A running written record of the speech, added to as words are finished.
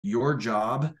Your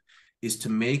job is to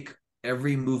make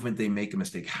every movement they make a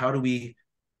mistake. How do we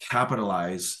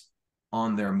capitalize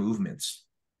on their movements,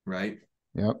 right?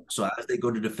 Yep. So as they go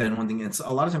to defend one thing, and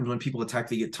a lot of times when people attack,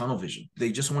 they get tunnel vision.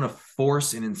 They just want to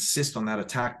force and insist on that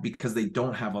attack because they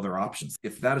don't have other options.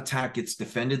 If that attack gets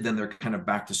defended, then they're kind of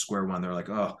back to square one. They're like,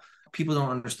 oh, people don't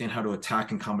understand how to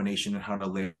attack in combination and how to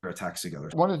layer attacks together.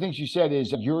 One of the things you said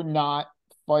is you're not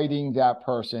fighting that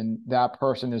person. That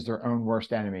person is their own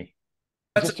worst enemy.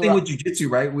 That's the Just thing about with jujitsu,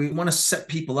 right? We want to set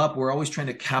people up. We're always trying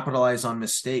to capitalize on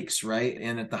mistakes, right?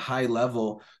 And at the high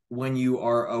level, when you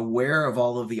are aware of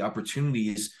all of the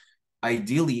opportunities,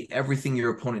 ideally everything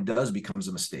your opponent does becomes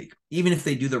a mistake. Even if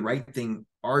they do the right thing,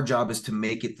 our job is to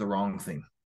make it the wrong thing.